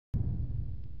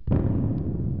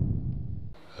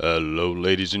Hello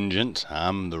ladies and gents,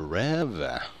 I'm the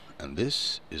Rev, and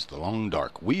this is the Long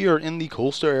Dark. We are in the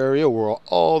coastal area. We're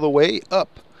all the way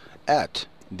up at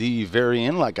the very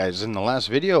end. Like I said in the last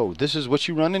video, this is what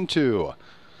you run into.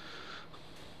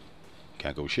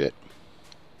 Can't go shit.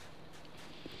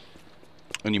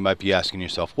 And you might be asking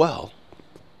yourself, well,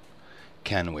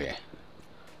 can we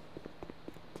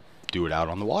do it out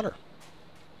on the water?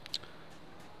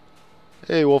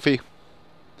 Hey Wolfie.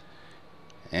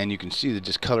 And you can see the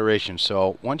discoloration.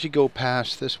 So once you go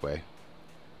past this way,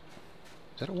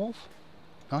 is that a wolf?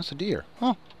 No, it's a deer.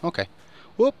 Oh, okay.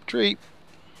 Whoop, tree.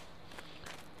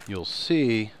 You'll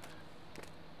see.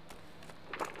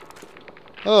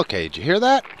 Okay, did you hear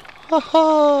that? Ho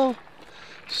ho!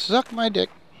 Suck my dick.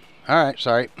 Alright,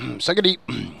 sorry. Suck it deep.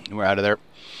 We're out of there.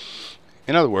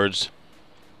 In other words,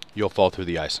 you'll fall through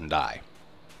the ice and die.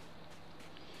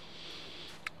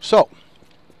 So,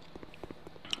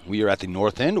 we are at the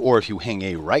north end, or if you hang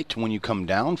a right when you come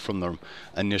down from the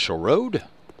initial road,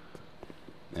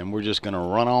 and we're just going to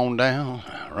run on down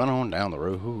the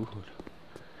road,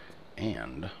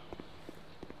 and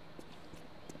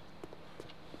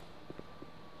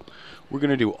we're going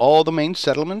to do all the main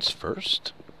settlements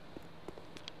first.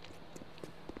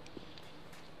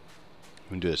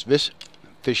 We're going to do this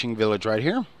fishing village right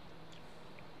here,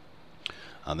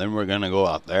 and then we're going to go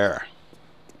out there.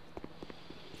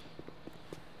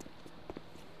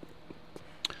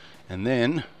 And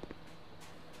then,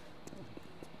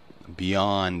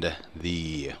 beyond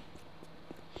the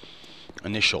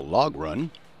initial log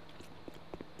run,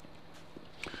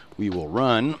 we will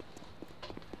run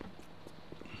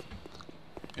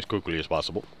as quickly as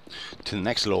possible to the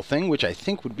next little thing, which I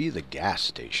think would be the gas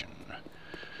station.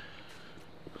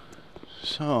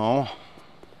 So,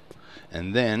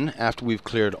 and then, after we've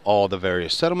cleared all the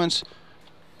various settlements,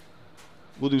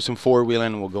 we'll do some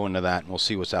four-wheeling, and we'll go into that, and we'll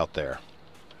see what's out there.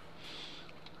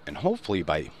 And hopefully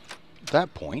by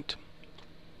that point,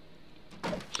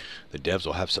 the devs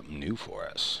will have something new for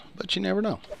us. But you never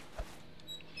know.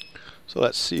 So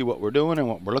let's see what we're doing and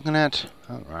what we're looking at.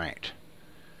 All right.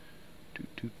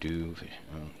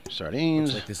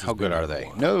 Sardines. Like how good are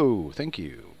they? No, thank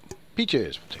you.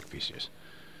 Peaches. We'll take peaches.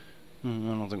 I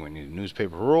don't think we need a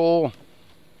newspaper roll.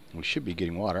 We should be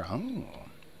getting water.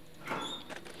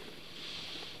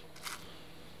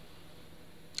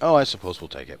 Oh, I suppose we'll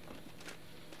take it.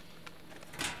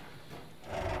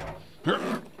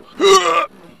 Come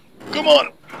on!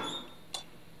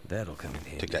 That'll come in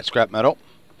handy. Take that scrap metal.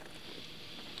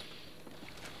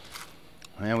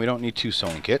 And we don't need 2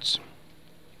 sewing kits.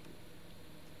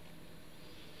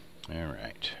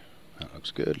 Alright. That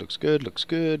looks good, looks good, looks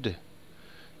good.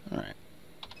 Alright.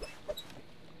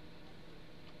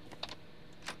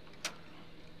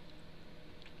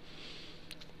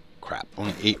 Crap,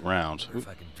 only 8 rounds. I wonder if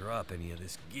I can drop any of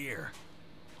this gear.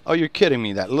 Oh, you're kidding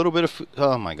me. That little bit of food.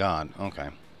 Oh, my God. Okay.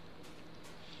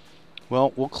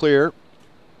 Well, we'll clear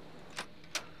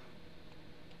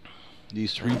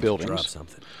these 3 buildings. Drop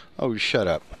something. Oh, shut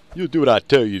up. You do what I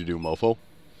tell you to do, mofo.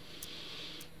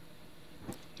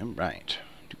 All right.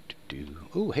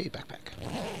 Oh, hey, backpack.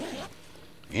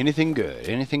 Anything good?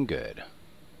 Anything good?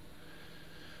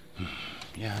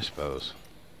 Yeah, I suppose.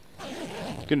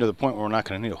 Getting to the point where we're not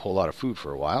going to need a whole lot of food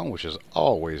for a while, which is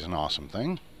always an awesome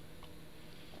thing.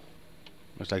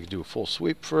 Looks like I do a full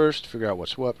sweep first, figure out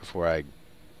what's what before I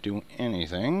do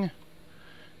anything.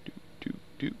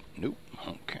 Nope.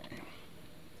 Okay.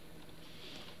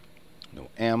 No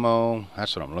ammo.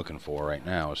 That's what I'm looking for right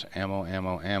now is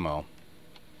ammo.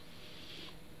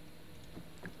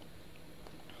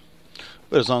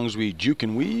 But as long as we juke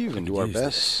and weave and do our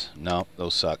best. No,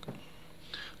 those suck.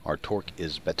 Our torque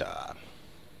is better.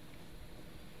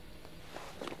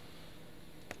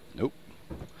 Nope.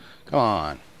 Come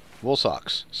on. Wool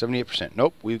socks, 78%.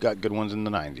 Nope, we've got good ones in the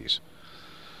 90s.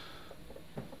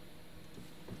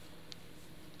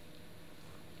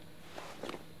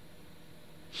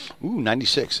 Ooh,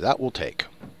 96. That will take.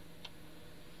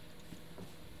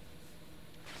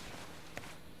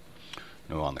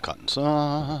 No on the cotton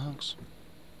socks.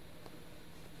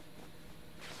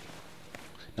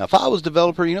 Now, if I was a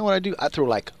developer, you know what I'd do? I'd throw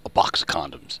like a box of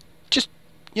condoms. Just,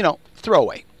 you know, throw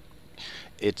away.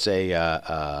 It's a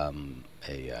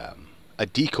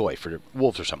decoy for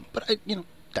wolves or something. But, you know,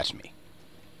 that's me.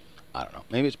 I don't know.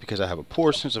 Maybe it's because I have a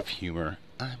poor sense of humor.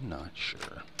 I'm not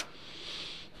sure.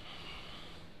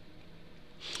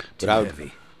 But I would...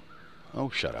 heavy. Oh,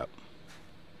 shut up.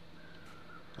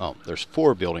 Oh, there's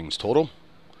 4 buildings total.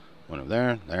 One over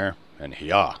there, there, and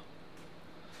here. All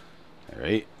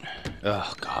right.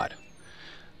 Oh, God.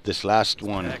 This last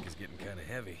one... This pack is getting kind of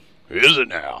heavy. Is it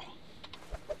now?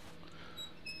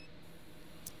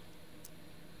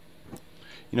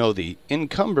 You know, the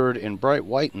encumbered in bright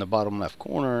white in the bottom left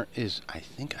corner is, I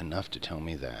think, enough to tell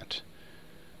me that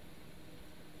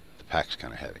the pack's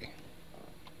kind of heavy.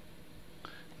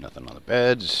 Nothing on the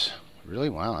beds. Really?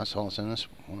 Wow, that's all that's in this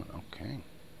one. Okay.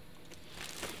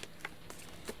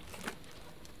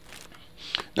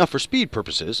 Now, for speed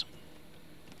purposes,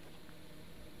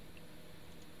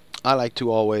 I like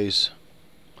to always...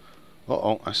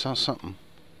 Uh-oh, I saw something.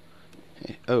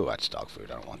 Hey, oh, that's dog food.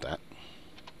 I don't want that.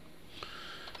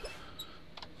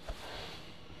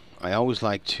 I always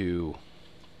like to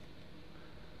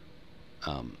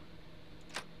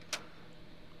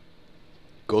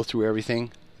go through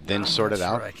everything, then sort it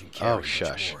out. Oh,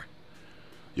 shush.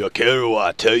 You carry what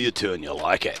I tell you to, and you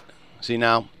like it. See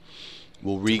now,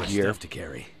 we'll re-gear. Stuff to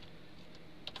carry.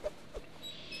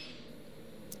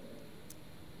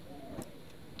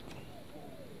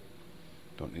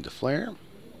 Don't need the flare.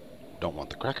 Don't want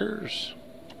the crackers.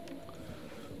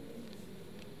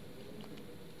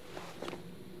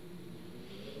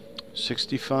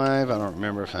 $65. I don't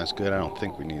remember if that's good. I don't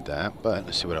think we need that, but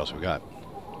let's see what else we got.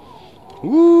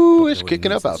 Woo! It's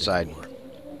kicking up outside.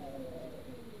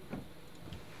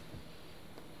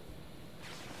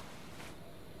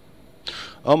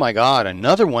 Oh my God!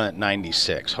 Another one at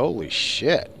 96. Holy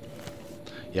shit!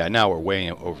 Yeah, now we're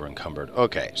way over encumbered.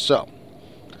 Okay, so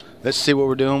let's see what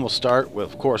we're doing. We'll start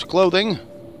with, of course, clothing.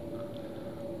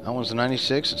 That one's the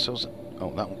 96, and so's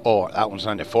that one's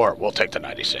 94. We'll take the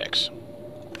 96.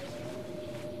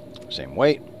 Same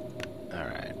weight. All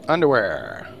right,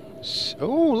 underwear.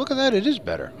 Oh, look at that! It is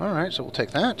better. All right, so we'll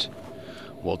take that.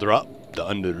 We'll drop the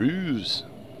underoos.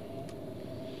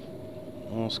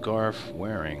 Wool scarf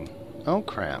wearing. Oh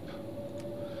crap!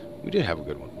 We did have a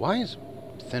good one. Why is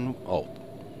thin? Oh,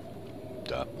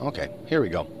 duh. Okay, here we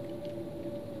go.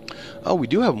 Oh, we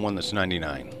do have one that's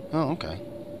 99. Oh, okay.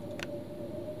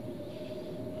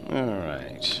 All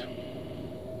right.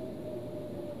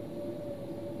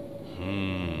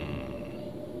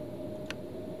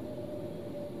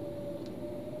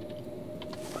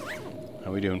 How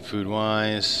are we doing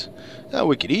food-wise? Oh,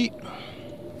 we could eat.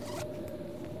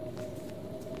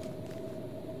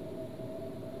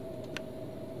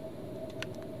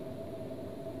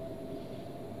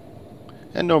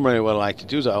 And normally what I like to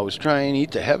do is I always try and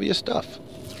eat the heaviest stuff.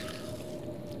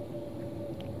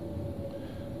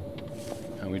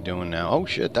 How are we doing now? Oh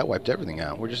shit, that wiped everything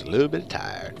out. We're just a little bit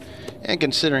tired. And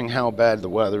considering how bad the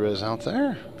weather is out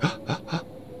there,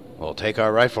 we'll take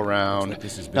our rifle round.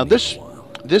 Now this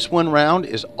one round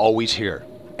is always here.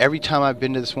 Every time I've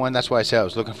been to this one, that's why I said I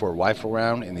was looking for a rifle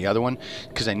round in the other one,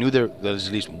 because I knew there's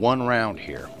at least one round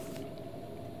here.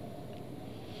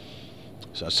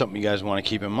 So that's something you guys want to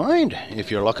keep in mind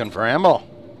if you're looking for ammo.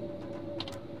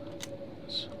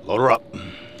 Let's load her up.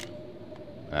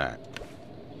 Alright.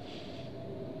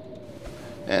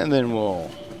 And then we'll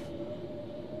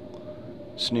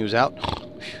snooze out.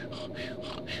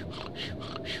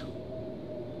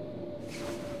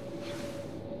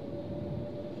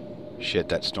 Shit,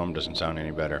 that storm doesn't sound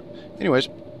any better. Anyways.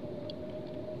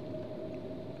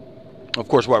 Of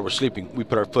course, while we're sleeping, we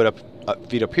put our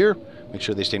feet up here. Make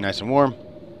sure they stay nice and warm.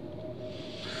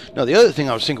 Now, the other thing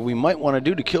I was thinking we might want to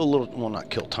do to kill a little, well, not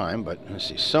kill time, but let's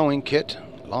see, sewing kit,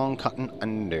 long cotton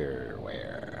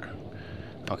underwear.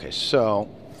 Okay, so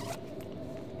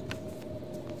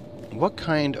what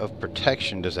kind of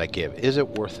protection does that give? Is it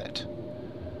worth it?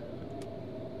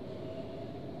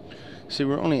 See,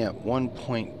 we're only at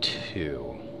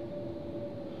 1.2.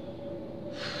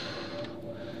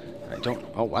 I don't,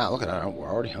 oh wow, look at that, we're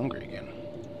already hungry again.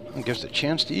 It gives us a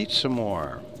chance to eat some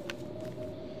more.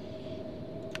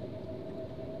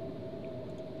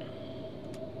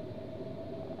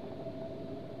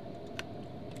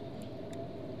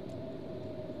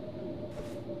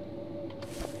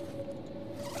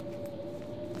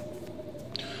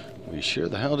 We sure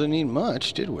the hell didn't eat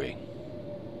much, did we?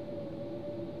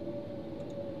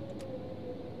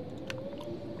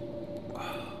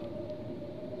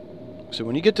 So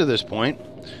when you get to this point,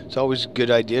 it's always a good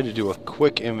idea to do a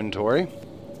quick inventory.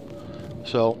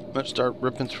 So let's start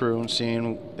ripping through and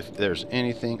seeing if there's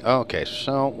anything. Okay,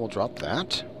 so we'll drop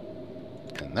that,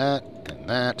 and that, and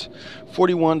that.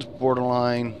 41's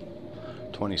borderline.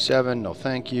 27, no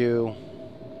thank you.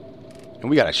 And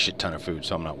we got a shit ton of food,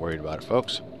 so I'm not worried about it,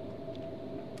 folks.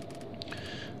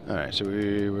 Alright, so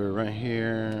we were right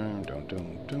here.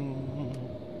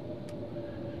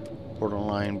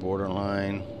 Borderline,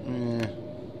 borderline.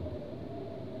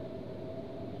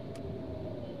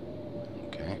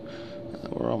 Okay,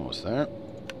 we're almost there.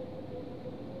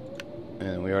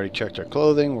 And we already checked our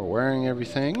clothing. We're wearing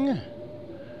everything.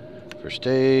 First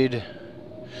aid.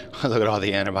 Look at all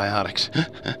the antibiotics.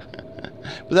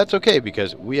 But that's okay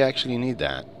because we actually need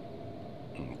that.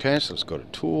 Okay, so let's go to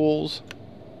Tools.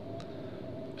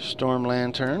 Storm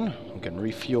Lantern. We can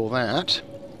refuel that.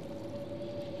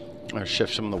 Or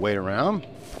shift some of the weight around.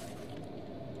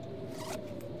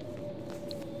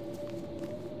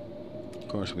 Of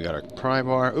course, we got our pry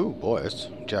bar. Ooh, boy, it's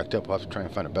jacked up. We'll have to try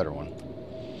and find a better one.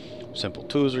 Simple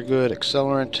tools are good.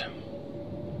 Accelerant.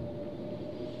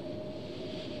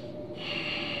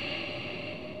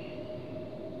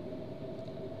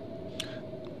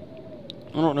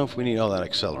 I don't know if we need all that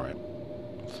accelerant.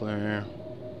 Flare.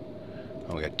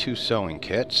 Oh, we got 2 sewing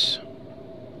kits.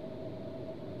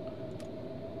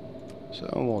 So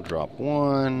we'll drop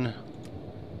 1.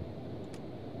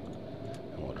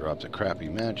 And we'll drop the crappy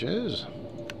matches.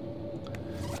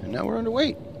 And now we're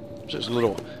underweight. Just a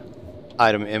little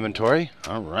item inventory.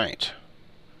 Alright.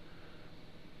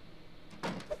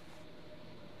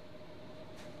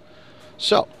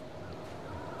 So,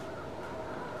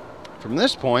 from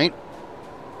this point,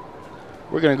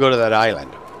 we're going to go to that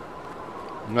island.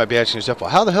 You might be asking yourself, well,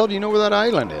 how the hell do you know where that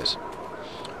island is?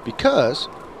 Because...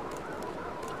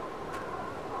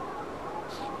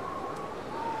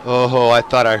 oh, I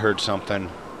thought I heard something.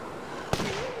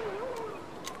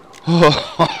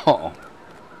 Oh,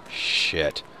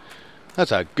 shit.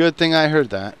 That's a good thing I heard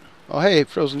that. Oh, hey,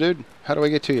 Frozen Dude. How do I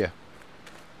get to you?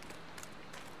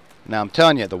 Now, I'm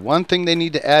telling you, the one thing they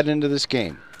need to add into this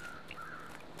game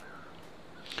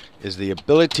is the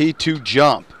ability to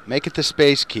jump. Make it the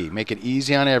space key. Make it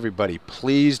easy on everybody.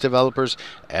 Please, developers,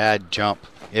 add jump.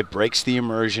 It breaks the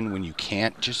immersion when you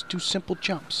can't just do simple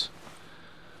jumps.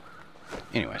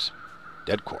 Anyways,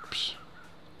 dead corpse.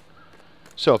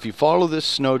 So if you follow this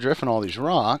snowdrift and all these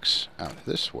rocks out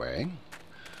this way,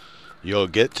 you'll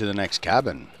get to the next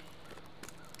cabin.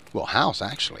 Well, house,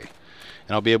 actually.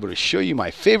 And I'll be able to show you my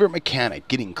favorite mechanic,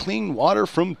 getting clean water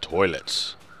from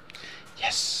toilets.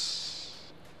 Yes.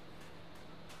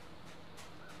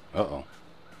 Uh-oh.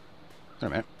 Wait a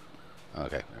minute. Okay,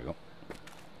 there we go.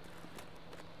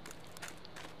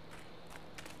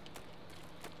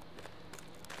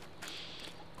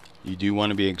 You do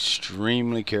want to be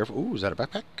extremely careful. Ooh, is that a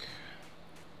backpack?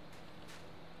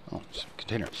 Oh, it's a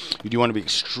container. You do want to be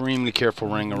extremely careful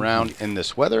running around in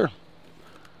this weather,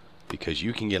 because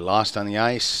you can get lost on the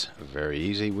ice very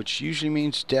easy, which usually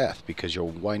means death, because you'll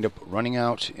wind up running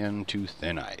out into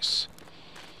thin ice.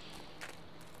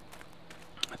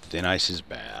 Thin ice is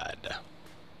bad.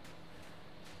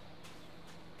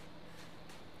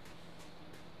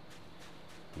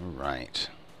 Alright.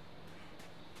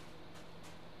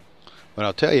 But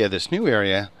I'll tell you, this new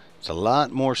area, it's a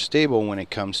lot more stable when it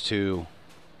comes to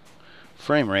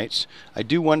frame rates. I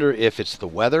do wonder if it's the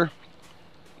weather,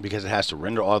 because it has to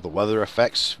render all the weather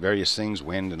effects, various things,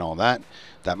 wind and all that.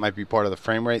 That might be part of the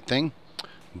frame rate thing.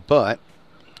 But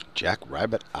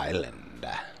Jackrabbit Island.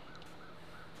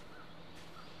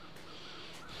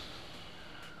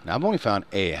 Now, I've only found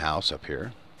a house up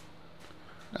here.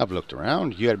 I've looked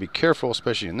around. You got to be careful,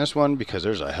 especially in this one, because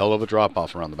there's a hell of a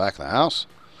drop-off around the back of the house.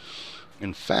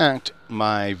 In fact,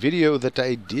 my video that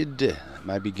I did,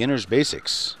 my beginner's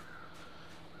basics,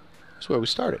 that's where we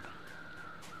started.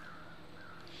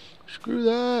 Screw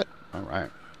that. All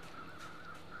right.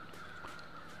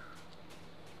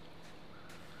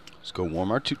 Let's go warm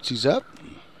our tootsies up.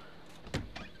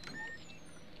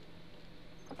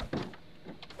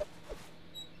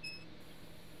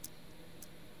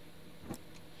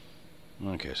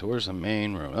 Okay, so where's the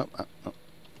main room? Oh,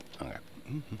 okay.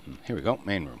 Here we go,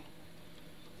 main room.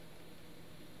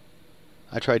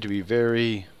 I tried to be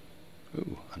very...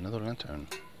 ooh, another lantern.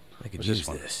 I could use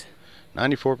this.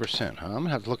 94%, huh? I'm going to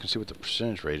have to look and see what the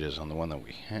percentage rate is on the one that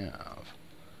we have.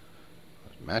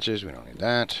 Matches, we don't need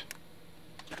that.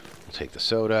 We'll take the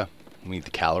soda. We need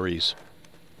the calories.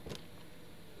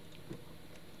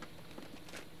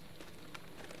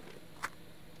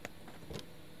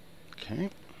 Okay.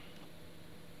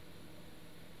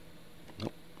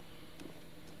 Nope.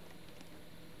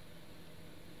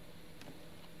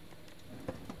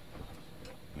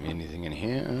 Anything in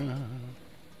here? No.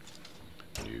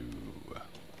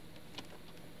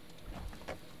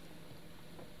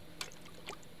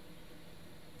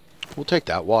 We'll take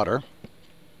that water.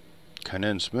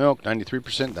 Condensed milk,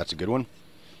 93%. That's a good one.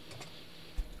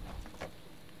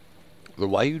 But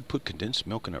why you'd put condensed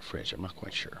milk in a fridge, I'm not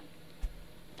quite sure.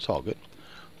 It's all good.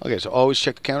 Okay, so always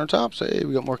check the countertops. Hey,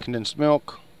 we got more condensed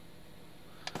milk.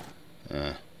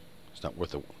 It's not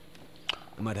worth it.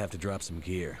 I might have to drop some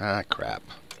gear. Ah, crap.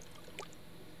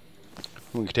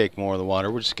 We can take more of the water.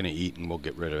 We're just going to eat and we'll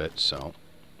get rid of it, so.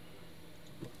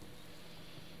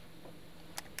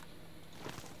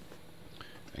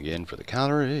 Again, for the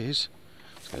calories.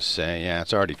 Let's Let's say, yeah,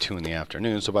 it's already 2 in the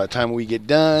afternoon, so by the time we get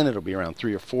done, it'll be around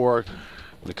 3 or 4.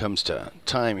 When it comes to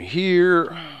time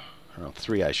here, around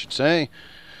 3, I should say.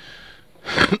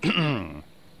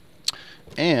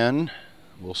 And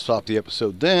we'll stop the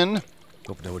episode then.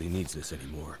 Hope nobody needs this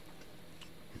anymore.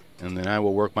 And then I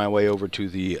will work my way over to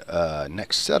the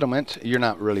next settlement. You're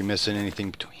not really missing anything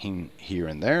between here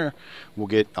and there.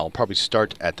 I'll probably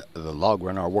start at the log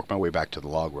run, or work my way back to the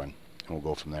log run, and we'll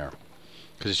go from there.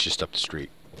 Because it's just up the street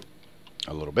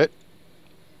a little bit.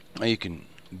 Now you can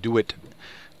do it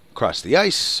across the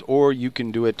ice, or you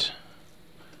can do it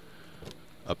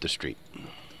up the street.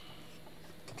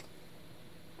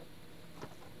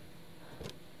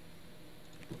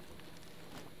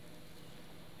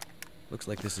 Looks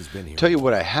like this has been here. Tell you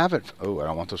what I haven't... Oh, I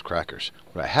don't want those crackers.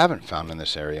 What I haven't found in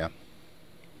this area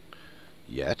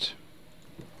yet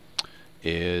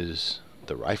is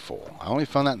the rifle. I only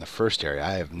found that in the first area.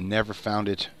 I have never found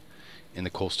it in the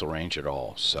coastal range at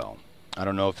all. So, I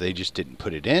don't know if they just didn't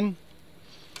put it in.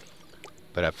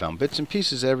 But I found bits and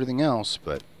pieces of everything else,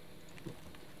 but...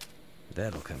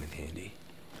 That'll come in handy.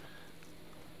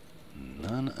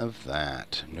 None of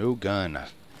that. No gun.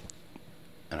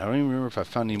 And I don't even remember if I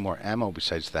found any more ammo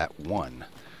besides that one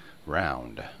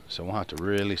round. So we'll have to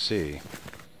really see.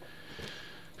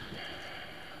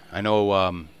 I know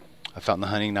I found the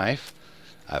hunting knife.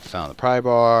 I found the pry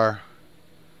bar.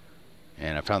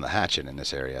 And I found the hatchet in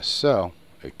this area. So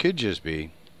it could just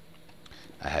be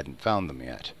I hadn't found them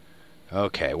yet.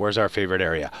 Okay, where's our favorite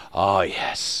area? Oh,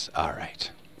 yes. All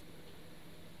right.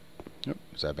 Nope.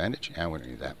 Is that a bandage? Yeah, we don't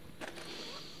need that.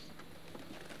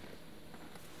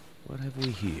 What have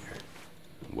we here?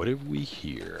 What have we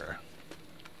here?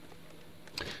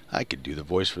 I could do the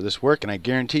voice for this work, and I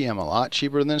guarantee I'm a lot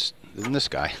cheaper than this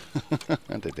guy.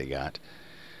 I think they got.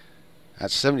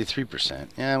 That's 73%.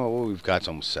 Yeah, well, what we've got is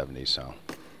almost 70, so.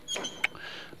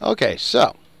 Okay,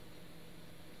 so.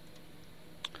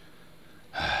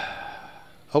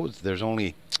 Oh, there's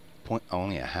only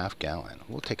a half gallon.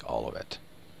 We'll take all of it.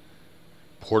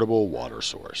 Portable water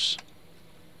source.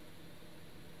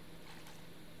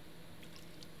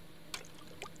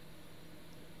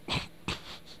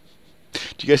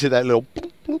 Did you guys hear that little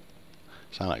bloop, bloop?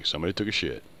 Sound like somebody took a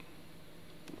shit.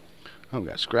 Oh, we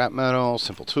got scrap metal,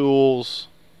 simple tools.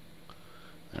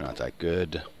 They're not that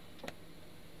good.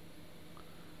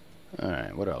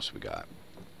 Alright, what else we got?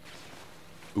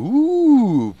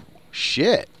 Ooh,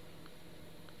 shit.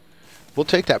 We'll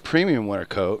take that premium winter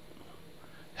coat.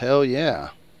 Hell yeah.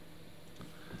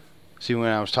 See, when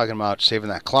I was talking about saving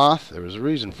that cloth, there was a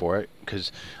reason for it,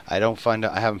 because I haven't found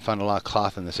a lot of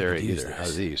cloth in this area either. Out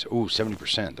of these, ooh,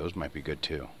 70%. Those might be good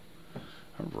too.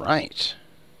 All right.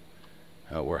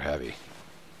 Oh, we're heavy.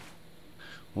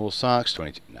 Wool socks,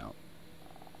 22. No.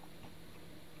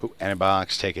 Ooh,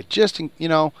 antibiotics. Take it. Just in,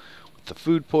 with the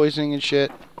food poisoning and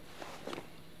shit.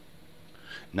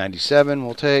 97.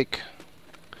 We'll take.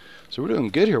 So we're doing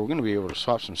good here. We're going to be able to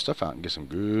swap some stuff out and get some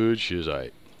good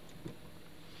shizite.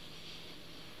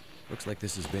 Looks like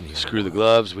this has been here. Screw the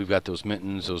gloves. We've got those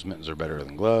mittens. Those mittens are better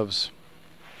than gloves.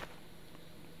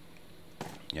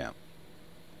 Yeah.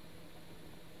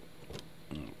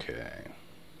 Okay.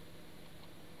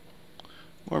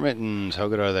 More mittens. How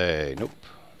good are they? Nope.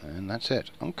 And that's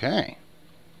it. Okay.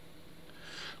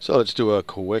 So let's do a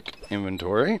quick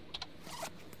inventory.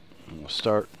 We'll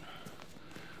start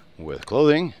with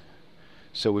clothing.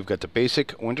 So we've got the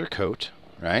basic winter coat,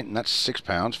 right? And that's 6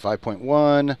 pounds,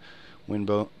 5.1.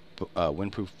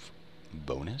 Windproof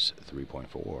bonus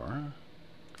 3.4.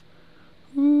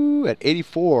 Ooh, at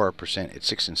 84%, it's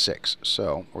 6 and 6.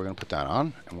 So we're gonna put that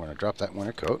on, and we're gonna drop that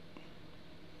winter coat.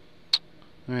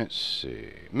 Let's see,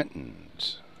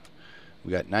 mittens.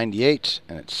 We got 98,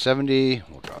 and it's 70.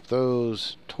 We'll drop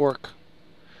those. Torque,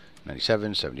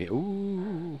 97, 70.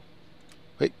 Ooh,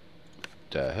 wait,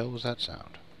 the hell was that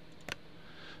sound?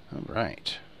 All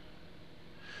right.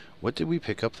 What did we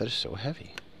pick up that is so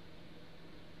heavy?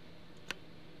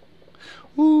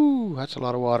 Ooh, that's a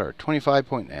lot of water. 25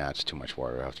 point. Nah, that's too much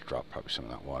water. I have to drop probably some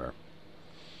of that water.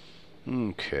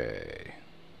 Okay.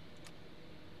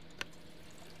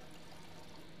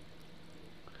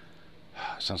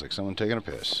 Sounds like someone taking a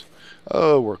piss.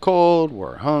 Oh, we're cold.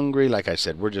 We're hungry. Like I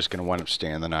said, we're just going to wind up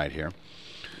staying the night here.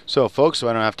 So, folks, so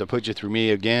I don't have to put you through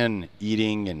me again,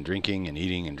 eating and drinking and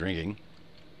eating and drinking.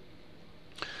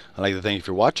 I'd like to thank you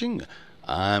for watching.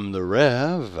 I'm the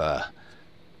Rev.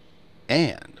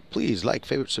 And please like,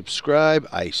 favorite, subscribe.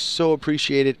 I so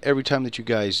appreciate it. Every time that you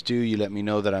guys do, you let me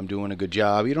know that I'm doing a good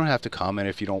job. You don't have to comment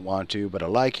if you don't want to, but a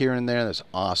like here and there, that's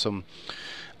awesome.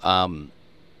 I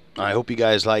hope you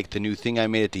guys like the new thing I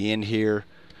made at the end here.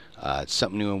 It's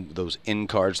something new in those end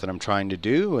cards that I'm trying to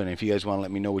do, and if you guys want to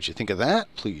let me know what you think of that,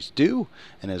 please do.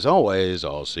 And as always,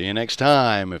 I'll see you next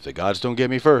time if the gods don't get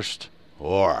me first,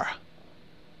 or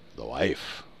the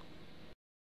wife.